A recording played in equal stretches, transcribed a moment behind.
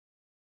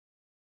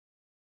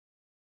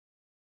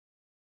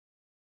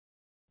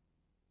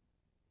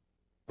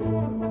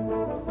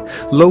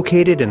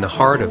Located in the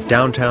heart of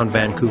downtown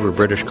Vancouver,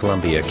 British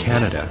Columbia,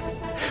 Canada,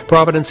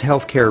 Providence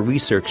Healthcare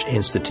Research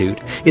Institute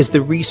is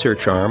the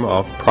research arm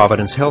of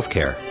Providence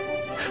Healthcare.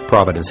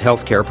 Providence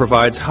Healthcare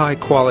provides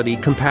high-quality,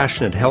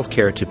 compassionate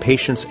healthcare to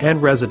patients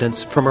and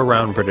residents from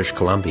around British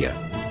Columbia.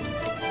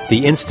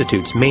 The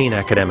Institute's main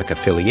academic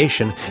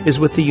affiliation is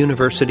with the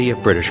University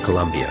of British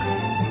Columbia.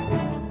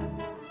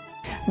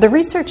 The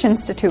Research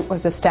Institute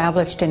was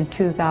established in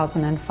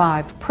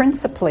 2005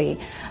 principally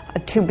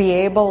to be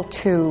able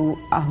to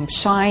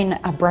shine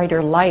a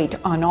brighter light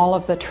on all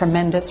of the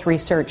tremendous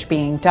research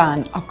being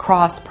done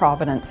across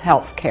Providence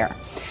Healthcare.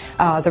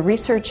 The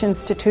Research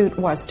Institute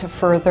was to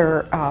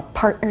further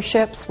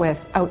partnerships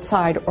with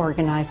outside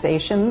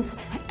organizations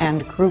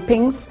and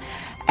groupings,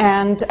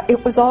 and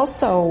it was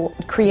also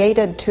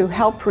created to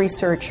help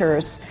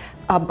researchers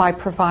by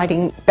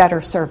providing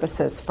better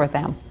services for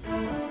them.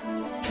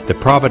 The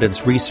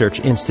Providence Research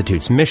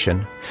Institute's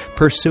mission,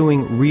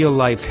 pursuing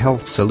real-life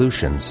health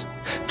solutions,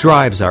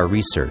 drives our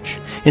research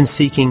in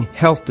seeking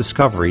health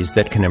discoveries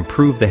that can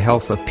improve the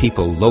health of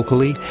people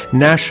locally,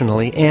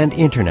 nationally, and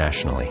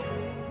internationally.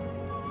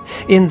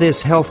 In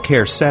this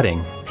healthcare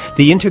setting,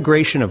 the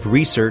integration of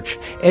research,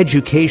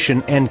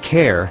 education, and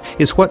care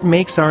is what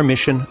makes our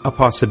mission a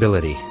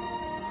possibility.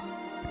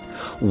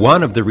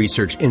 One of the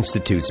Research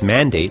Institute's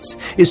mandates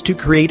is to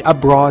create a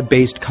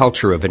broad-based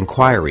culture of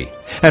inquiry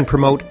and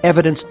promote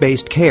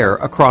evidence-based care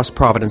across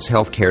Providence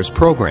Healthcare's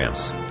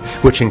programs,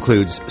 which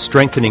includes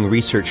strengthening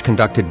research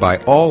conducted by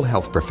all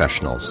health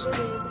professionals.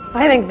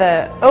 I think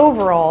the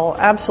overall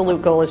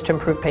absolute goal is to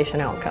improve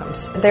patient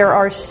outcomes. There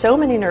are so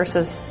many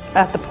nurses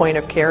at the point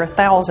of care,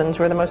 thousands.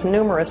 We're the most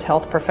numerous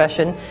health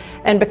profession,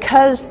 and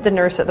because the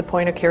nurse at the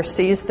point of care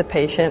sees the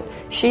patient,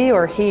 she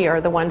or he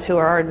are the ones who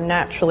are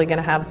naturally going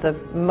to have the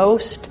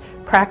most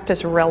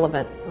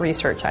practice-relevant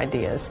research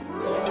ideas.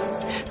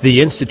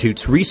 The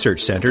Institute's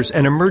research centers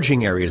and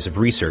emerging areas of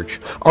research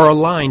are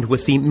aligned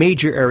with the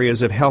major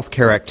areas of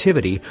healthcare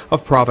activity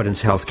of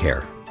Providence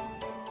Healthcare.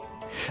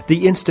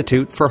 The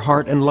Institute for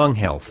Heart and Lung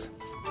Health.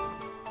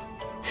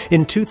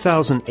 In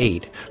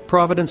 2008,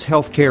 Providence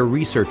Healthcare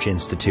Research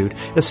Institute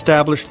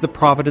established the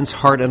Providence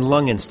Heart and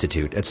Lung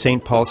Institute at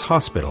St. Paul's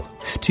Hospital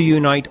to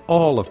unite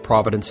all of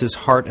Providence's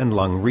heart and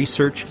lung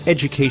research,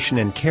 education,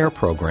 and care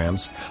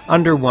programs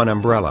under one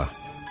umbrella.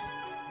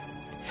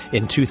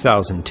 In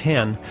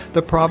 2010,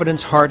 the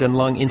Providence Heart and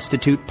Lung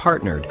Institute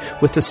partnered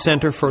with the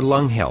Center for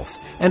Lung Health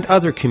and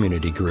other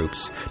community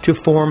groups to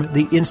form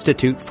the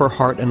Institute for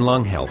Heart and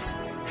Lung Health,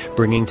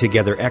 bringing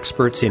together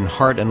experts in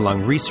heart and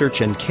lung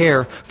research and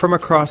care from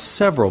across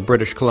several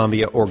British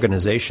Columbia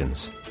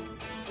organizations.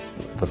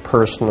 The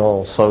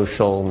personal,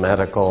 social,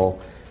 medical,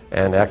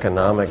 and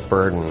economic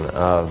burden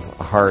of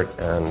heart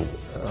and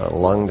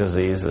lung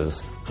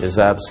diseases is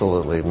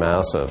absolutely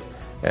massive.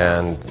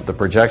 And the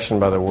projection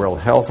by the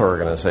World Health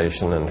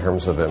Organization in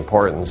terms of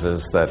importance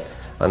is that,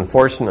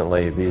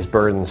 unfortunately, these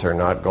burdens are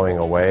not going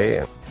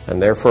away. And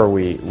therefore,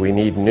 we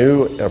need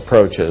new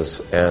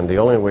approaches, and the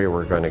only way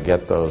we're going to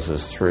get those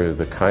is through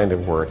the kind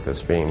of work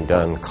that's being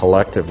done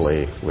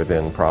collectively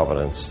within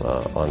Providence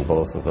on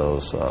both of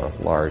those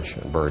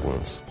large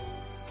burdens.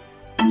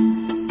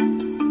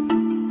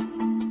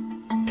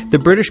 The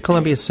British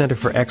Columbia Centre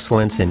for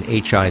Excellence in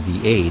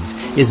HIV/AIDS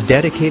is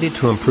dedicated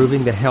to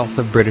improving the health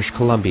of British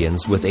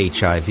Columbians with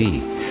HIV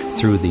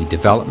through the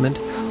development,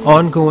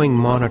 ongoing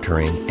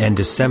monitoring, and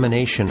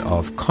dissemination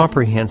of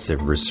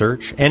comprehensive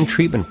research and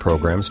treatment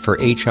programs for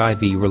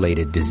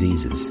HIV-related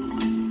diseases.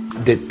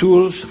 The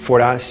tools for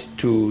us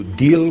to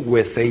deal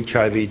with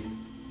HIV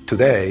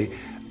today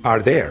are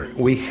there.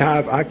 We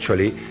have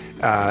actually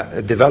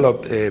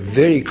developed a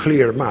very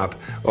clear map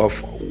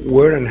of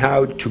where and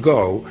how to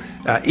go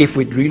if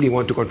we really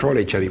want to control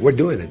HIV. We're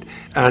doing it.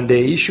 And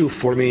the issue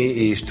for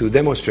me is to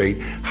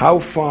demonstrate how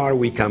far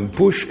we can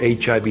push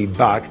HIV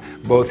back,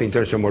 both in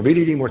terms of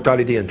morbidity,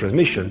 mortality, and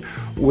transmission,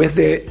 with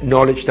the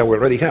knowledge that we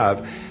already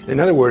have. In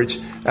other words,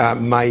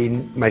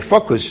 my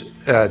focus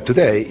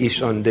today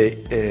is on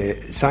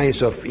the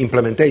science of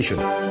implementation.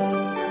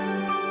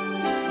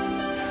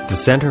 The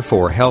Center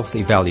for Health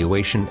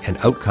Evaluation and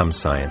Outcome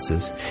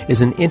Sciences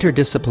is an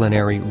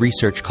interdisciplinary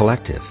research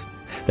collective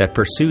that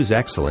pursues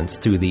excellence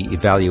through the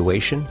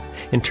evaluation,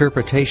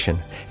 interpretation,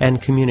 and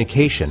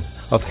communication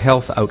of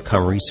health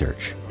outcome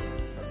research.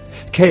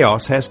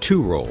 CHAOS has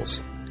two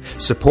roles: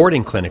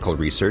 supporting clinical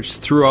research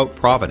throughout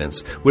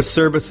Providence with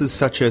services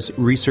such as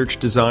research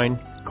design,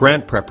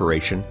 grant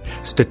preparation,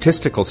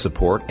 statistical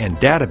support, and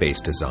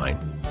database design,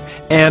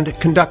 and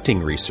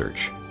conducting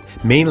research,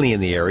 mainly in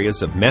the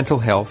areas of mental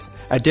health,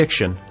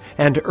 addiction,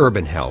 and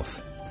urban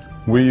health.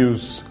 We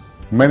use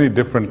many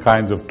different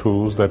kinds of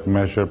tools that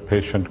measure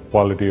patient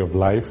quality of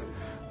life.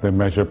 They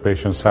measure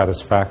patient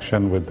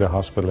satisfaction with the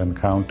hospital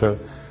encounter.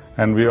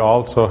 And we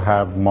also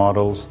have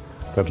models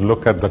that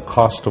look at the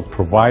cost of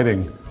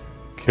providing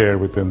care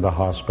within the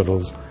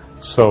hospitals.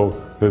 So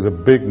there's a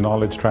big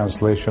knowledge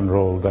translation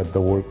role that the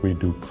work we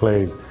do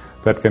plays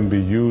that can be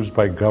used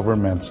by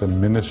governments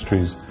and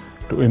ministries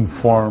to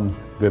inform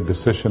their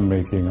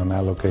decision-making on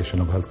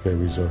allocation of healthcare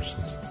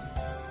resources.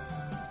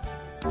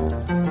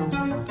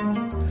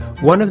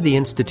 One of the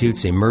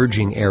Institute's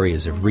emerging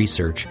areas of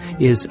research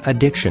is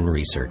addiction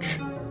research.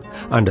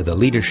 Under the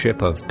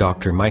leadership of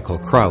Dr. Michael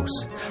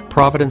Krause,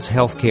 Providence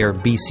Healthcare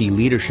BC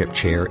Leadership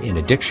Chair in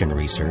Addiction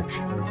Research,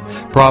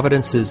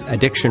 Providence's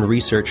addiction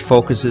research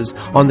focuses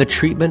on the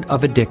treatment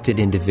of addicted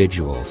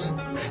individuals,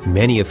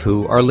 many of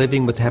who are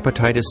living with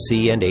hepatitis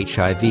C and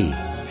HIV,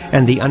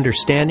 and the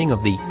understanding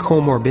of the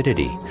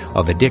comorbidity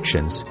of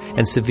addictions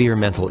and severe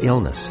mental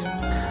illness.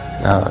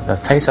 The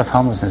face of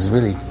homelessness is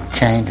really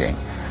changing,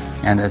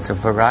 and it's a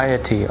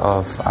variety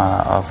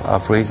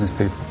of reasons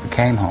people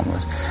became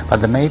homeless.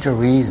 But the major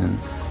reason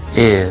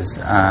is,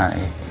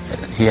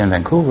 here in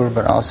Vancouver,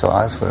 but also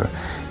elsewhere,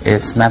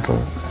 is mental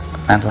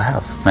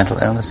health, mental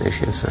illness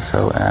issues,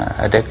 so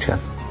addiction.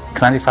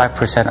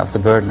 25% of the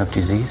burden of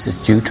disease is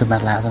due to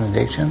mental health and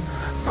addiction.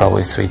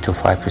 Probably 3 to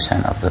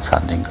 5% of the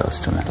funding goes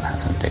to mental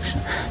health and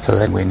addiction. So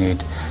then we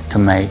need to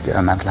make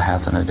mental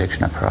health and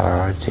addiction a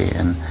priority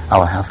in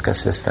our healthcare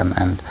system,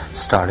 and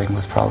starting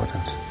with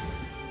Providence.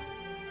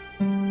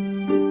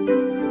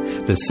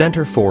 The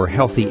Centre for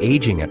Healthy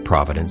Aging at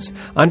Providence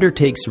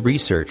undertakes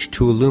research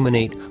to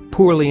illuminate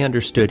poorly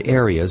understood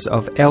areas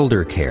of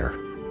elder care.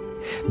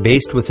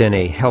 Based within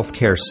a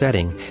healthcare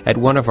setting at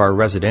one of our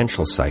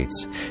residential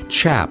sites,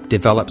 CHAP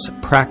develops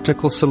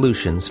practical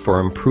solutions for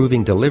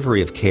improving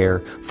delivery of care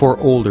for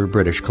older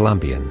British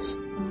Columbians.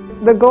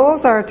 The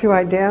goals are to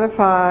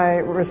identify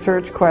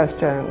research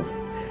questions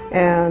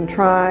and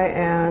try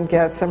and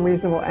get some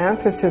reasonable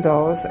answers to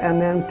those,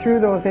 and then through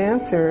those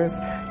answers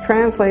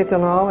translate the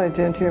knowledge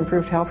into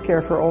improved health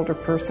care for older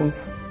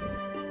persons.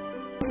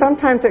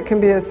 Sometimes it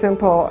can be as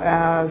simple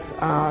as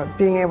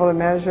being able to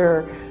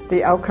measure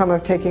the outcome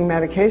of taking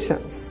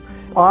medications.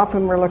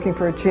 Often we're looking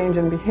for a change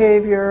in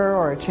behavior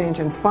or a change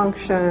in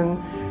function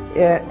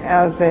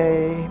as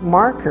a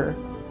marker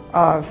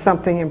of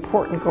something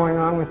important going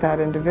on with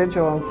that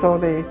individual, and so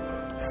the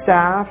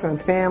staff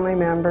and family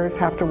members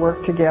have to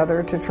work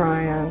together to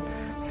try and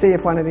see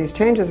if one of these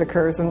changes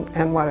occurs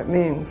and what it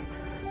means.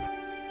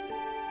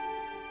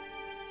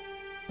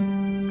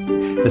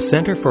 The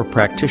Centre for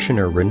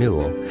Practitioner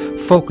Renewal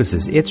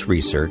focuses its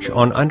research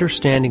on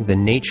understanding the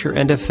nature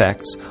and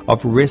effects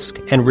of risk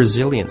and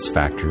resilience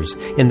factors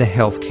in the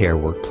healthcare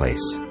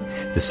workplace.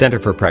 The Centre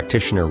for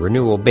Practitioner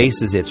Renewal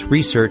bases its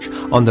research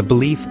on the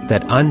belief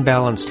that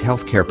unbalanced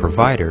healthcare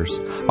providers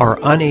are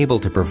unable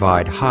to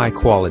provide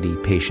high-quality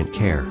patient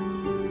care.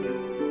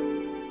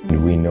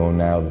 We know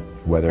now,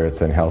 whether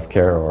it's in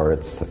healthcare or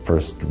it's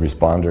first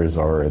responders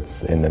or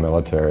it's in the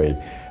military,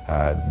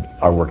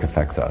 our work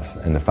affects us.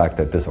 And the fact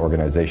that this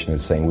organization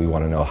is saying we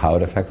want to know how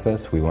it affects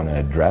us, we want to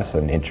address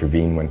and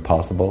intervene when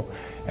possible,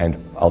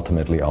 and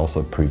ultimately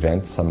also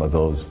prevent some of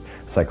those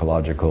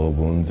psychological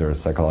wounds or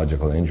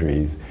psychological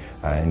injuries,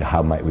 and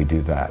how might we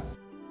do that?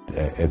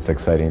 It's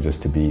exciting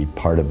just to be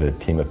part of a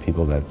team of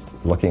people that's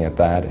looking at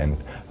that and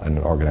an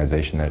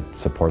organization that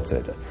supports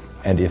it.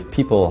 And if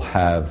people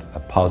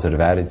have positive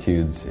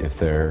attitudes, if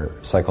they're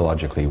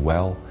psychologically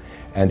well,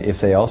 and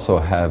if they also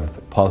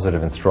have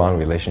positive and strong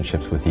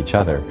relationships with each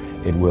other,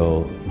 it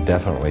will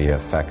definitely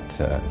affect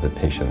the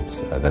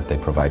patients that they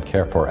provide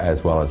care for,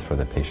 as well as for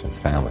the patients'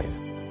 families.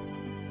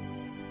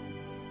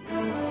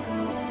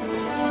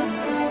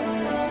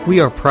 We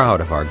are proud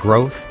of our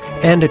growth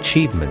and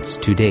achievements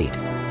to date.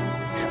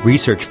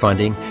 Research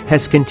funding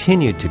has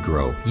continued to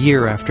grow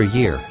year after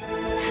year.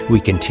 We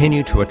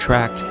continue to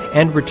attract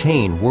and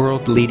retain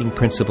world-leading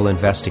principal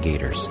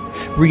investigators,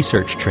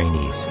 research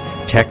trainees,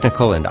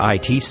 technical and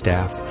IT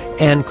staff,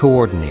 and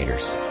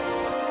coordinators.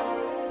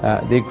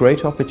 There are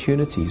great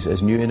opportunities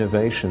as new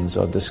innovations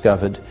are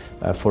discovered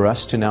for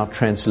us to now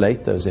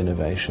translate those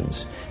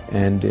innovations.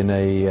 And in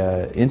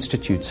an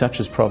institute such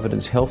as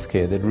Providence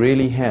Healthcare that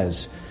really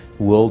has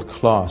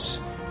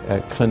world-class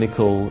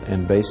clinical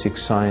and basic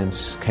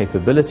science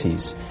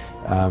capabilities,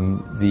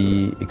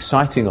 the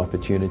exciting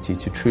opportunity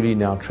to truly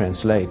now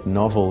translate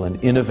novel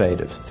and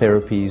innovative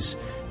therapies,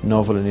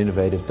 novel and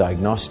innovative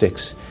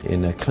diagnostics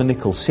in a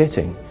clinical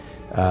setting,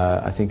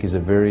 I think is a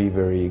very,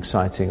 very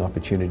exciting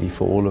opportunity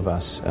for all of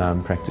us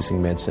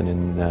practicing medicine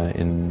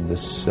in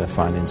this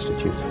fine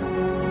institute.